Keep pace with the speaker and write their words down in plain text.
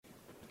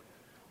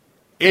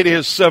It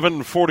is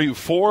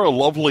 7:44, a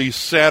lovely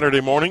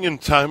Saturday morning,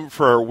 and time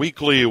for our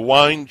weekly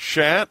wine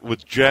chat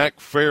with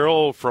Jack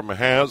Farrell from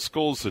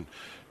Haskell's. And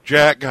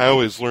Jack, I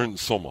always learn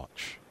so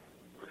much.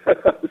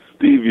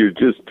 Steve, you're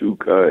just too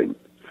kind.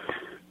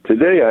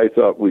 Today I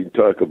thought we'd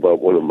talk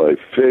about one of my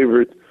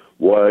favorite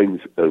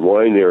wines and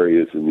wine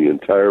areas in the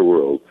entire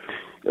world,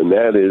 and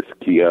that is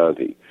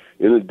Chianti.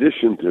 In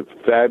addition to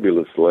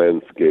fabulous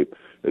landscape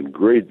and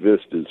great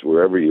vistas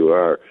wherever you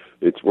are,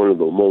 it's one of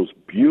the most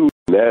beautiful.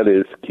 That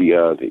is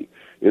Chianti.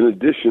 In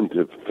addition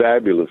to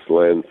fabulous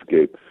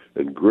landscape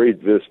and great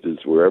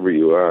vistas wherever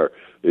you are,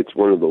 it's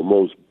one of the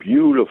most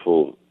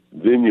beautiful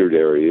vineyard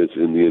areas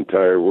in the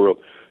entire world.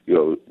 You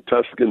know,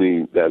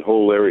 Tuscany, that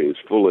whole area is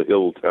full of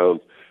hill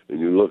towns, and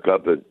you look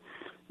up at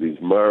these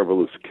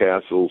marvelous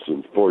castles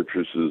and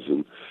fortresses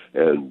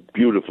and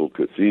beautiful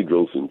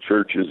cathedrals and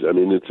churches. I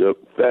mean, it's a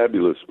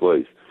fabulous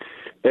place.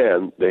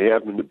 And they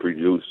happen to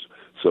produce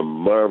some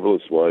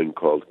marvelous wine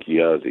called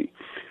Chianti.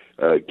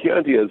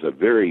 Chianti has a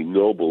very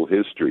noble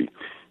history.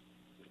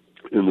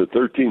 In the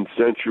 13th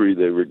century,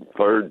 they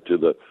referred to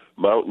the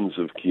mountains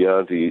of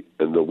Chianti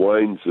and the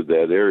wines of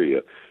that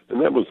area,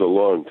 and that was a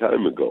long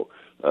time ago,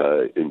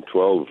 in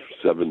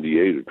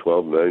 1278 or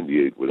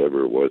 1298,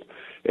 whatever it was.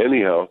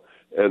 Anyhow,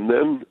 and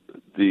then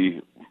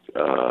the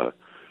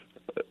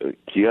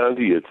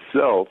Chianti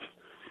itself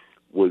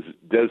was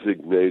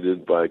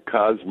designated by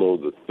Cosimo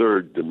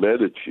III de'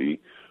 Medici,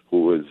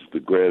 who was the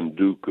Grand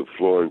Duke of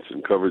Florence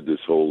and covered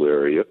this whole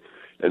area,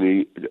 and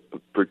he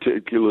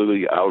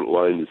particularly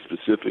outlined a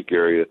specific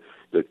area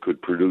that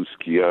could produce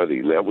Chianti,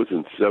 and that was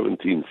in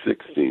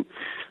 1716.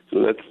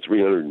 So that's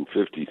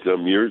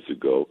 350-some years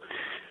ago.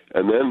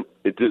 And then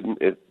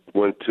it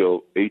went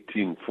till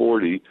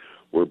 1840,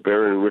 where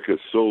Baron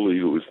Ricasoli,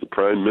 who was the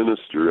prime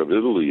minister of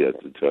Italy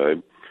at the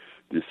time,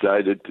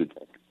 decided to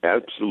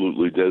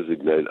absolutely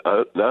designate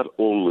not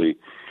only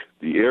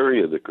the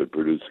area that could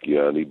produce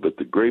Chianti, but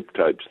the grape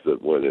types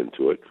that went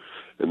into it.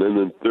 And then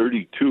in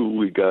 32,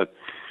 we got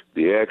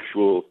the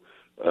actual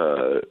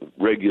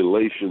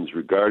regulations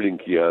regarding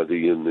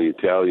Chianti in the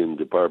Italian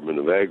Department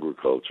of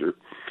Agriculture.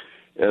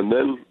 And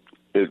then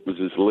it was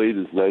as late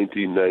as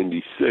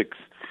 1996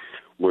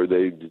 where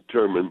they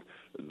determined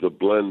the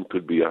blend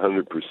could be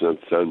 100%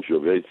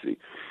 Sangiovese.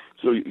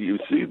 So you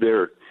see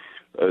there's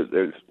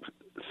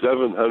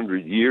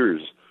 700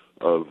 years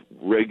of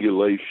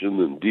regulation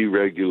and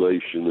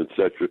deregulation,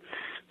 etc.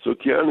 So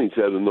Chianti's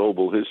had a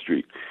noble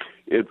history.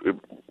 It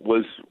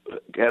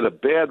had a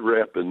bad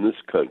rap in this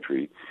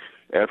country.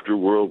 After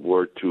World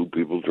War II,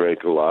 people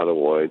drank a lot of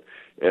wine,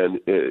 and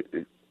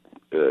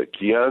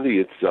Chianti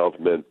itself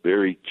meant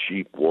very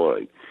cheap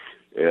wine,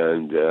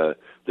 and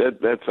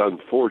that's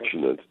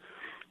unfortunate,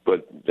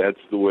 but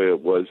that's the way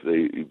it was.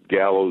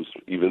 Gallows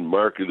even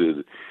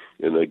marketed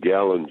in a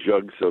gallon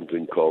jug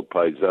something called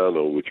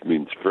Paisano, which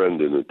means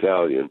friend in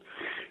Italian,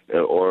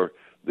 or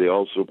they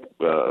also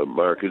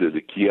marketed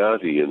a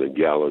Chianti in a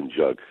gallon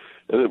jug.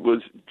 And it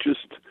was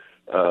just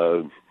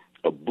a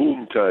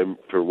boom time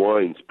for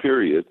wines,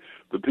 period.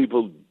 But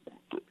people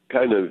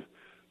kind of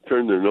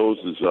turned their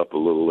noses up a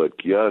little at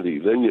Chianti.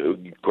 Then,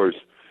 of course,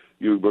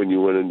 when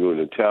you went into an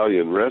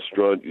Italian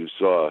restaurant, you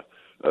saw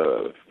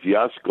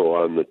fiasco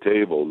on the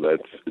table.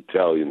 That's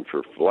Italian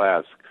for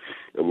flask.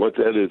 And what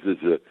that is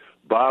a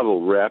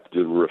bottle wrapped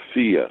in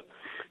raffia,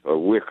 a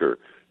wicker,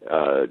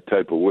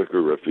 type of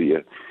wicker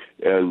raffia.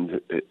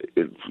 And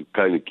it's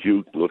kind of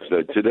cute. Looks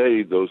like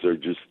today, those are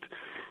just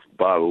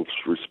bottles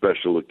for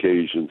special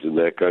occasions and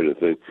that kind of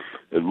thing.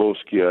 And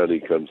most Chianti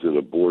comes in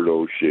a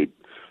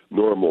Bordeaux-shaped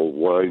normal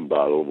wine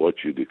bottle,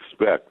 what you'd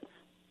expect.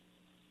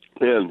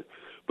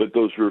 But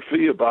those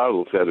raffia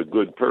bottles had a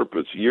good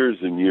purpose years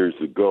and years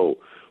ago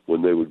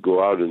when they would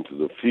go out into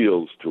the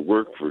fields to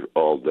work for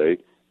all day.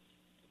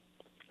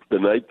 The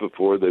night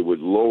before, they would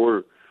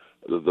lower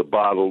the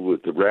bottle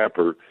with the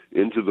wrapper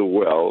into the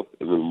well.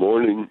 In the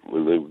morning,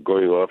 when they were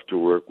going off to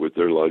work with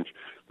their lunch,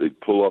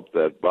 they'd pull up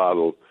that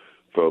bottle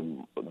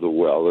from the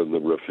well, and the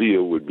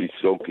raffia would be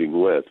soaking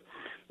wet.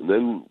 And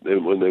then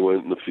when they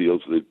went in the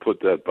fields, they'd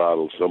put that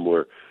bottle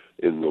somewhere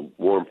in the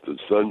warmth of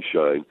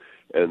sunshine,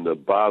 and the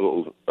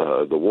bottle,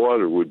 the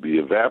water would be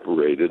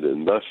evaporated,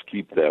 and thus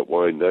keep that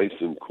wine nice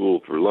and cool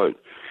for lunch.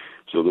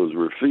 So those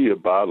raffia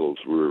bottles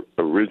were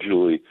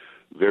originally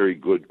very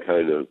good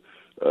kind of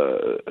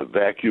a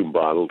vacuum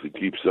bottle to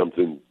keep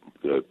something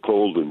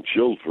cold and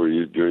chilled for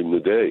you during the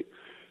day.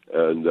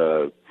 And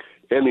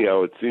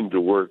anyhow, it seemed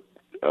to work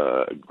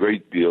a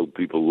great deal.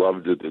 People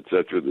loved it,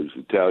 etc. There's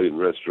Italian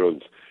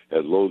restaurants,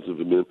 had loads of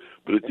them in,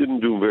 but it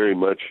didn't do very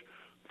much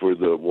for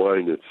the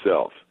wine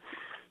itself.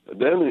 And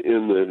then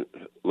in the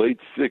late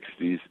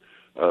 60s,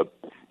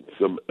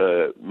 some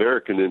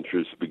American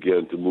interests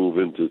began to move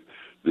into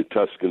the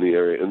Tuscany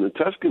area. And the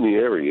Tuscany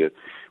area,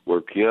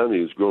 where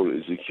Chianti is grown,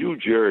 is a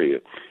huge area.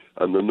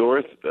 On the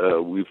north,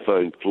 we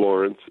find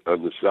Florence.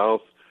 On the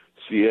south,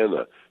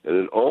 Siena. And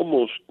it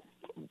almost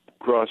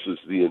crosses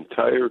the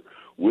entire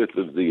width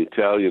of the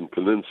Italian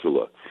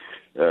peninsula.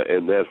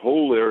 And that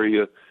whole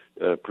area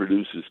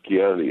produces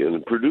Chianti, and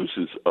it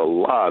produces a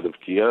lot of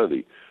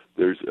Chianti.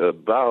 there's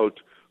about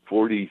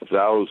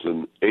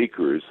 40,000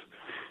 acres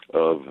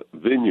of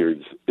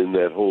vineyards in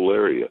that whole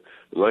area.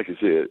 And like I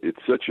say, it's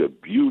such a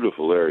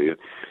beautiful area.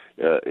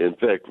 In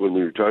fact, when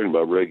we were talking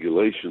about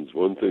regulations,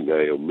 one thing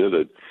I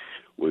omitted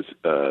was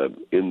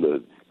in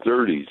the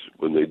 30s,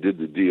 when they did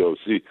the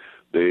DOC,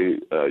 they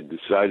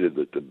decided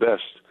that the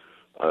best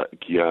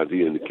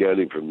Chianti and the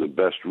Chianti from the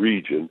best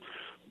region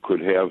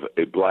could have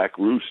a black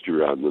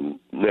rooster on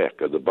the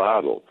neck of the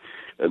bottle.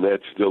 And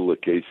that's still the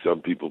case.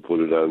 Some people put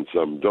it on,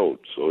 some don't.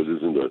 So it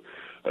isn't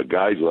a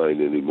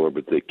guideline anymore,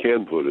 but they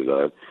can put it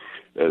on.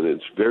 And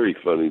it's very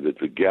funny that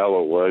the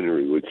Gallo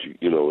winery, which,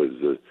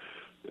 is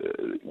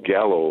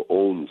Gallo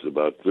owns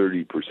about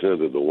 30%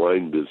 of the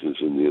wine business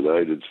in the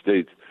United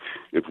States.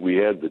 If we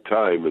had the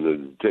time, and it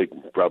would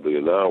take probably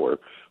an hour,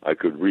 I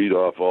could read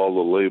off all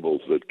the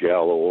labels that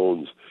Gallo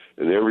owns,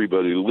 and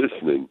everybody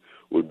listening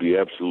would be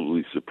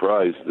absolutely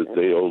surprised that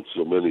they own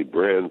so many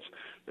brands.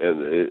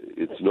 And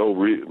it's no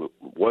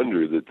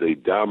wonder that they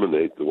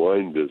dominate the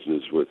wine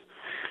business with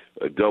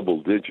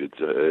double digits.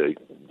 I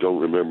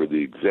don't remember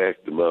the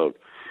exact amount,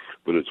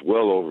 but it's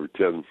well over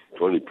 10,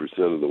 20%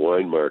 of the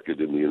wine market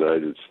in the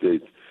United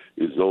States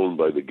is owned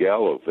by the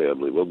Gallo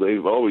family. Well,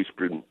 they've always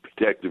been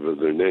protective of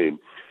their name,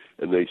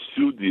 and they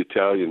sued the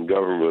Italian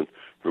government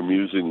from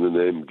using the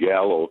name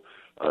Gallo,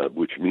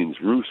 which means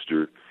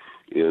rooster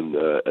in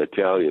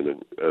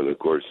Italian. And, of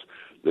course,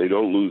 they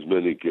don't lose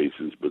many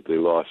cases, but they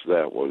lost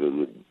that one,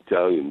 and the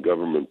Italian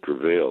government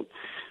prevailed.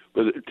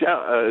 But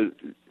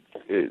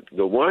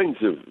the wines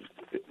of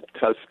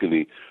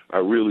Tuscany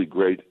are really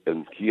great,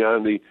 and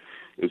Chianti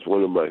is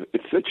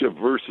it's such a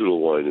versatile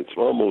wine. It's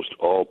almost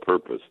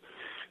all-purpose.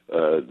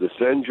 The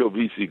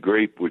Sangiovese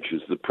grape, which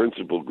is the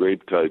principal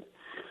grape type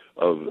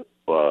of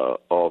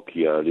all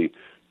Chianti,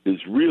 is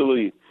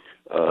really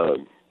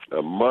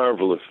a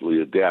marvelously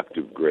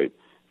adaptive grape.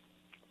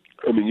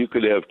 I mean, you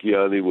could have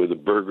Chianti with a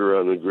burger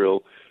on a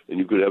grill, and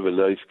you could have a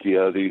nice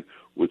Chianti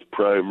with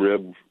prime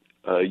rib.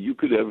 You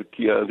could have a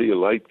Chianti, a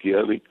light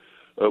Chianti,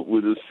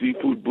 with a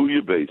seafood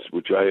bouillabaisse,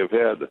 which I have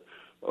had,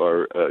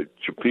 or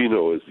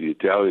cioppino, as the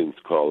Italians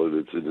call it.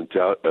 It's an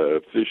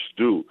fish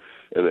stew,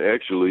 and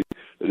actually,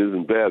 it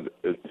isn't bad.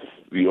 It's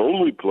the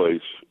only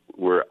place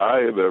where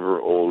I have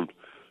ever owned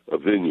a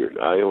vineyard.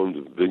 I owned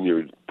a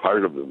vineyard,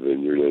 part of the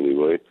vineyard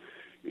anyway,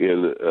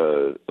 in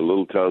a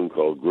little town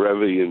called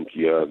Greve in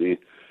Chianti,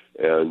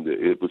 and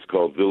it was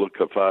called Villa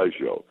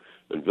Cafaggio.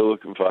 And Villa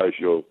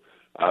Cafaggio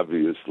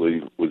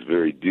obviously was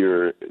very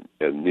dear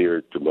and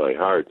near to my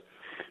heart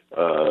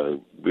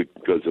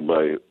because of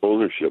my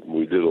ownership. And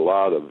we did a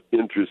lot of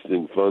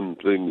interesting, fun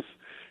things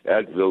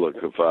at Villa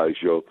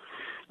Cafaggio.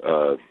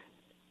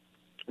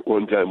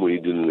 One time we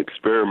did an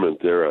experiment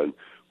there on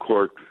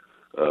cork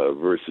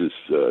versus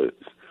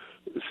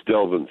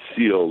Stelvin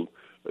sealed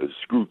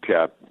screw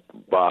cap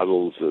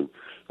bottles, and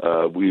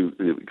we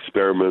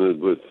experimented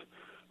with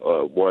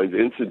wines.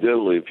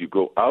 Incidentally, if you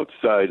go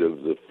outside of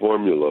the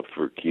formula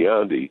for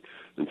Chianti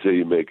and say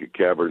you make a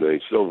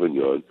Cabernet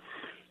Sauvignon,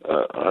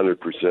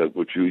 100%,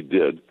 which we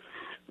did,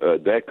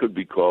 that could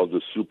be called a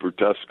Super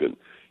Tuscan.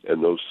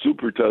 And those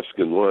Super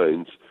Tuscan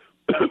wines,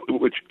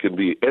 which can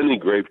be any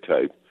grape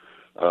type,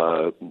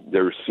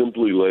 they're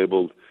simply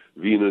labeled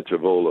Vina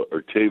Tavola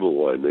or table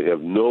wine. They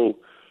have no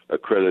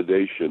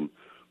accreditation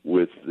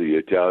with the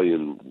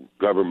Italian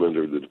government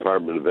or the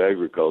Department of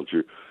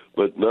Agriculture,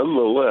 but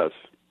nonetheless,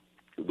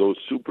 those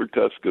Super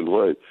Tuscan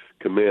wines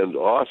command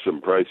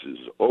awesome prices,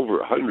 over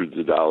hundreds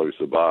of dollars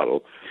a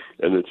bottle,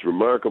 and it's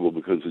remarkable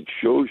because it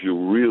shows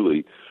you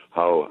really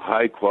how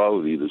high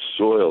quality the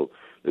soil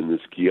in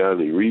this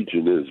Chianti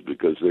region is,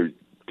 because they're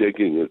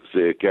taking,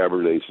 say, a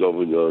Cabernet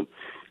Sauvignon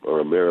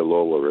or a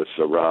Merlot or a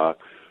Syrah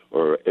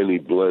or any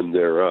blend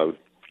thereof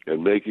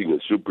and making a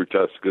Super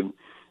Tuscan,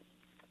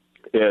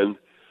 and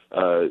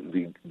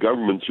the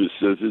government just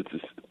says it's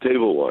a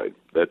table wine.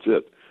 That's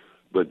it.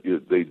 But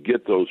they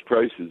get those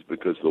prices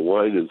because the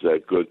wine is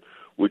that good,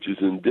 which is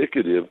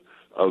indicative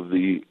of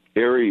the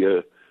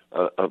area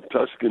of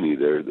Tuscany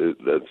there.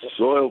 The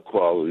soil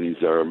qualities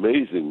are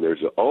amazing.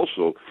 There's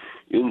also,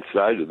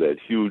 inside of that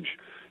huge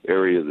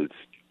area that's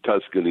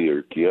Tuscany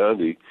or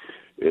Chianti,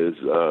 is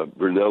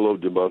Brunello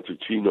di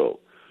Montalcino.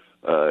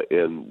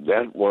 And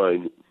that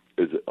wine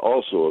is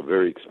also a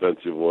very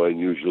expensive wine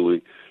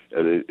usually,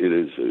 and it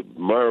is a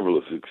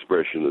marvelous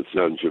expression of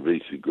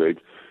Sangiovese grape,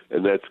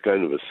 and that's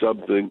kind of a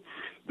sub-thing.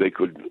 They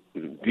could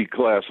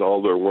declass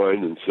all their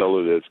wine and sell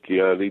it as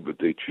Chianti, but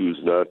they choose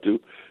not to,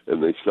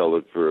 and they sell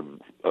it for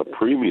a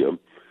premium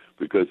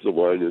because the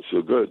wine is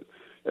so good.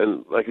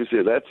 And like I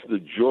say, that's the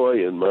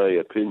joy, in my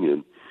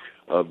opinion,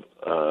 of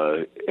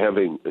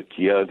having a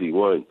Chianti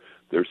wine.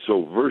 They're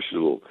so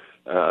versatile,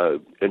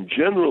 and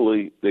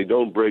generally they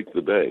don't break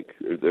the bank.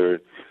 They're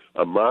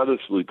a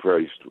modestly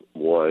priced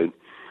wine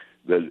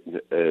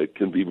that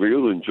can be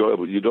really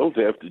enjoyable. You don't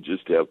have to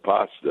just have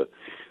pasta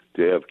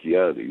to have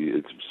Chianti.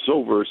 It's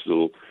so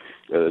versatile,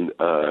 and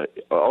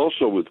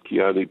also with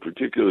Chianti,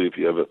 particularly if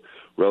you have a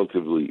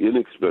relatively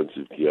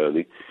inexpensive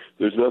Chianti,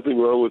 there's nothing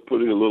wrong with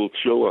putting a little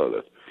chill on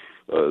it.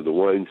 The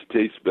wines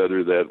taste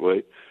better that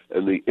way,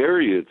 And the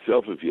area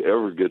itself, if you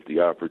ever get the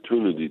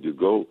opportunity to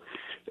go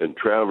and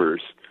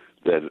traverse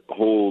that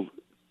whole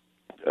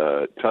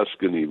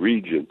Tuscany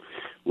region,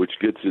 which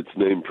gets its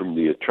name from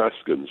the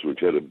Etruscans, which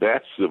had a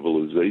vast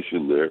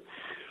civilization there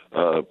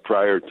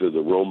prior to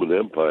the Roman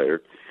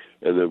Empire,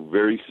 and they're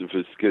very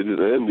sophisticated.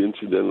 And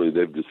incidentally,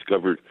 they've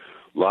discovered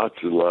lots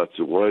and lots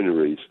of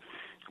wineries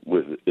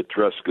with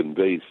Etruscan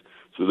base.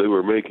 So they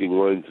were making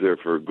wines there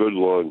for a good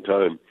long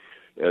time,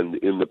 and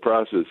in the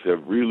process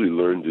have really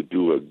learned to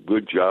do a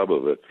good job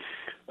of it.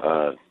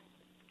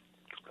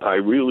 I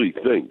really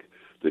think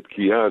that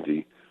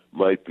Chianti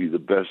might be the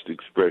best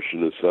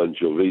expression of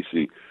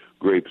Sangiovese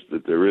grapes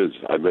that there is.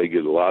 I may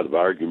get a lot of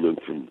argument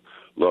from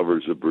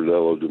lovers of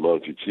Brunello di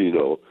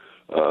Montalcino,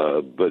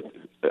 but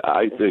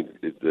I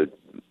think that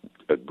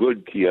a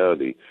good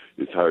Chianti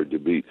is hard to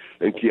beat.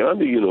 And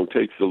Chianti,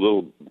 takes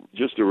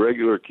just a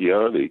regular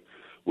Chianti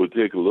would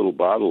take a little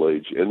bottle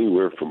age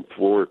anywhere from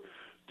 4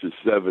 to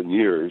 7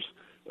 years.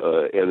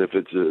 And if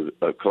it's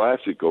a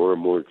classic or a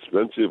more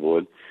expensive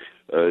one,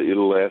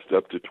 it'll last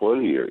up to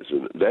 20 years.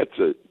 And that's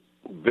a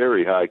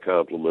very high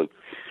compliment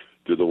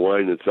to the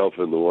wine itself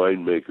and the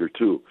winemaker,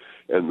 too.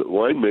 And the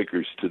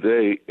winemakers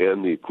today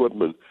and the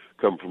equipment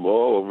come from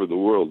all over the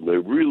world. And they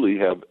really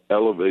have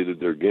elevated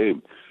their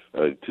game.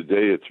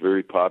 Today it's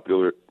very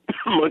popular,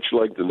 much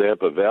like the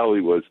Napa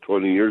Valley was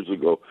 20 years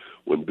ago,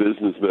 when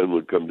businessmen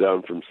would come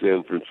down from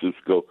San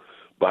Francisco,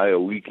 buy a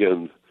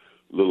weekend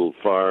little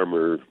farm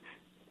or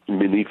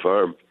mini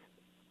farm,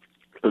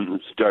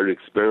 and start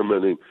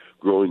experimenting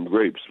growing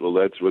grapes. Well,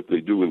 that's what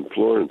they do in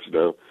Florence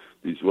now.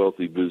 These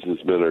wealthy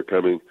businessmen are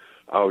coming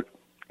out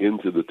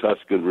into the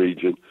Tuscan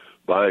region,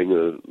 buying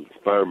a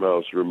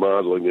farmhouse,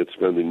 remodeling it,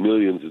 spending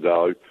millions of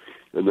dollars,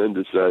 and then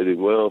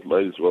deciding, well,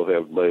 might as well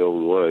have my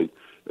own wine,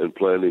 and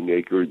planting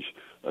acreage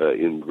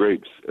in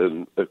grapes.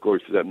 And, of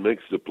course, that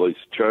makes the place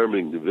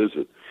charming to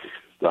visit.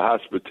 The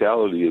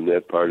hospitality in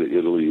that part of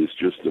Italy is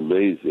just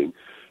amazing,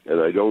 and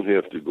I don't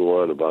have to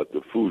go on about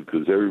the food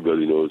because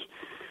everybody knows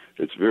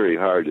it's very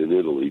hard in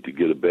Italy to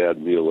get a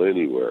bad meal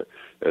anywhere.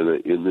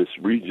 And in this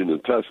region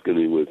of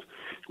Tuscany,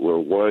 where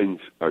wines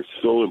are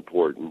so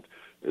important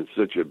and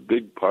such a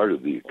big part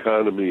of the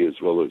economy as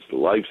well as the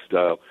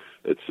lifestyle,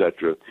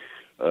 etc.,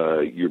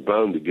 you're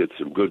bound to get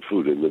some good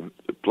food. And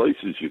the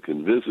places you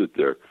can visit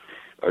there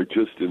are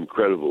just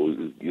incredible.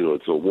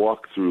 It's a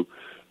walk through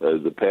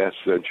the past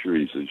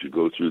centuries as you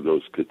go through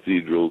those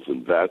cathedrals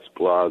and vast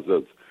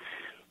plazas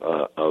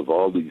of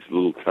all these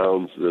little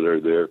towns that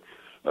are there.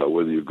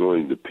 Whether you're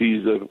going to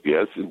Pisa,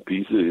 yes, and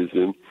Pisa is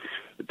in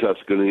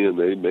Tuscany, and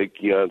they make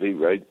Chianti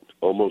right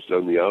almost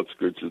on the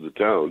outskirts of the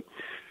town.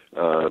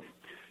 So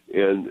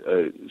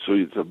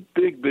it's a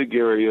big, big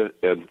area,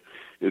 and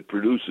it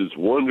produces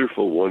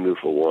wonderful,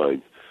 wonderful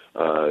wines.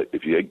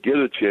 If you get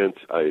a chance,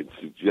 I'd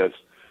suggest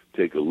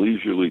take a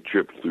leisurely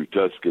trip through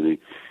Tuscany.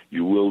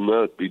 You will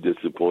not be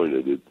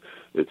disappointed.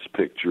 It's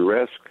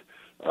picturesque.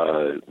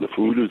 The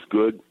food is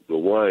good. The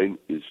wine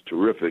is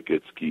terrific.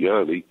 It's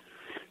Chianti.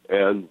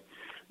 And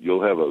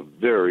you'll have a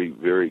very,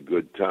 very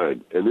good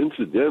time. And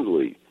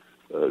incidentally,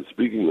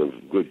 speaking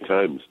of good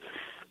times,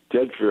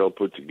 Ted Farrell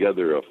put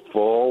together a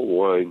fall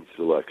wine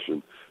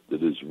selection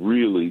that is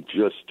really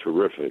just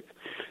terrific.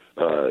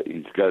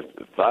 He's got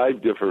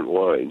 5 different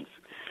wines,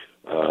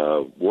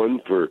 one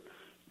for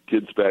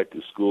kids back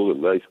to school, a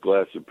nice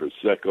glass of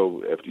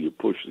Prosecco. After you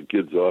push the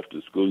kids off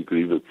to school, you could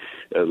even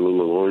add a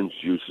little orange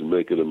juice and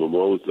make it a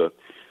mimosa.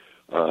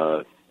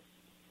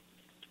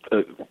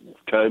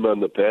 Time on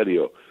the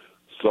patio.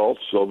 Salt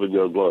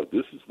Sauvignon Blanc.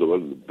 This is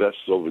one of the best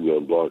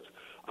Sauvignon Blancs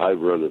I've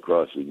run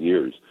across in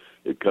years.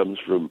 It comes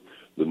from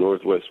the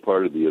northwest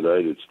part of the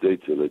United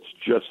States, and it's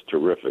just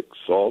terrific.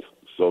 Salt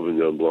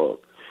Sauvignon Blanc.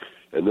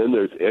 And then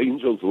there's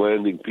Angel's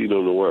Landing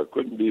Pinot Noir.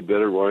 Couldn't be a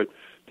better wine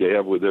to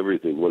have with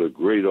everything. What a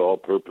great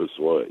all-purpose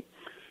wine.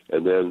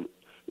 And then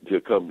to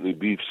accompany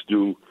beef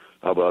stew,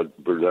 how about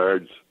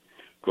Bernard's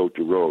Côte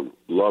d'Aron?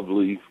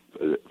 Lovely,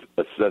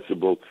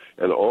 accessible,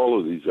 and all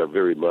of these are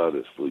very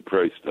modestly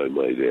priced, I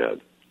might add.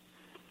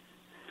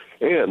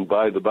 And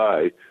by the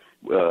by,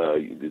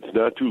 it's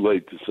not too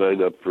late to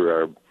sign up for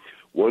our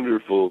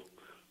wonderful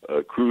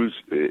cruise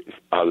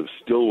out of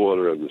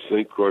Stillwater on the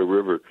St. Croix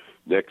River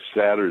next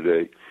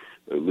Saturday.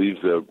 It leaves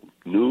at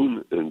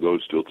noon and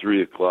goes till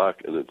 3 o'clock,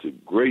 and it's a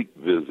great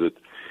visit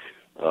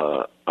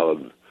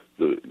of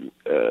the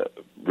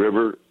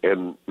river.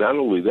 And not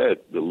only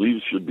that, the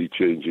leaves should be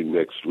changing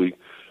next week,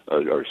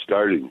 are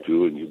starting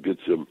to, and you get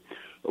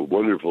a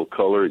wonderful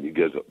color, and you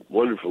get a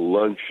wonderful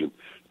lunch and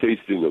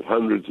tasting of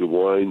hundreds of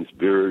wines,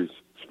 beers,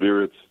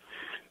 spirits,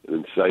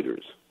 and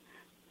ciders.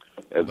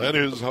 And that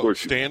is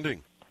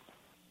outstanding.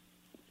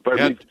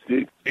 Pardon me,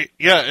 Steve?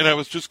 Yeah, and I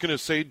was just going to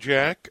say,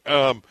 Jack,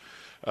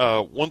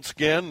 once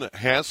again,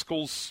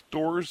 Haskell's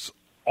stores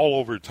all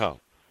over town.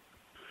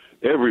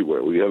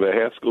 Everywhere. We have a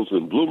Haskell's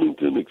in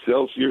Bloomington,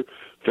 Excelsior,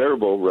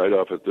 Faribault, right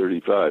off at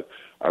 35.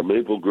 Our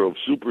Maple Grove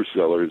Super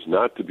Cellar is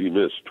not to be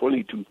missed.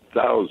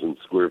 22,000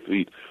 square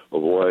feet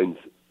of wines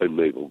in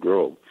Maple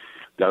Grove.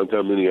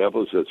 Downtown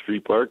Minneapolis has free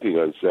parking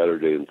on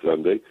Saturday and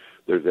Sunday.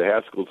 There's a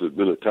Haskell's at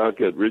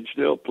Minnetonka, at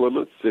Ridgedale,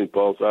 Plymouth, St.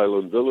 Paul's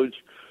Island Village,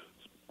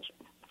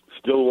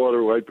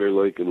 Stillwater, White Bear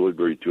Lake, and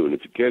Woodbury, too. And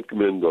if you can't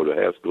come in, go to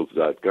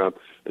Haskells.com.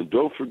 And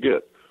don't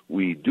forget,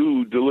 we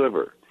do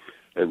deliver.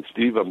 And,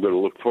 Steve, I'm going to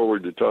look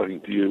forward to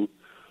talking to you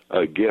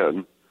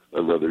again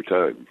another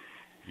time.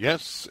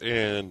 Yes,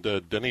 and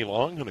Denny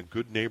Long on a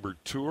Good Neighbor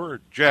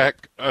tour.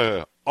 Jack,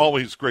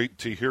 always great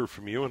to hear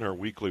from you in our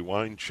weekly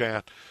wine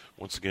chat.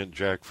 Once again,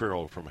 Jack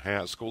Farrell from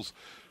Haskell's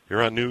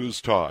here on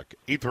News Talk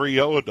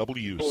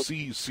 830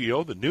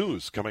 WCCO. The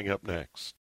news coming up next.